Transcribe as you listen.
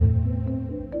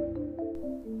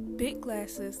Big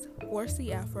glasses,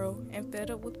 horsey afro, and fed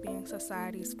up with being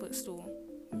society's footstool.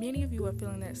 Many of you are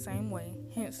feeling that same way,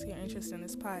 hence your interest in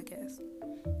this podcast.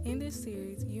 In this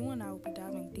series, you and I will be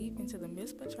diving deep into the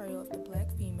misportrayal of the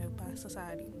black female by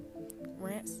society.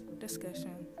 Rants,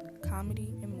 discussion,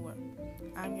 comedy, and more.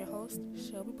 I'm your host,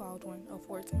 Shelby Baldwin, a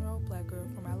 14-year-old black girl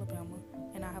from Alabama,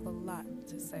 and I have a lot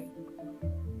to say.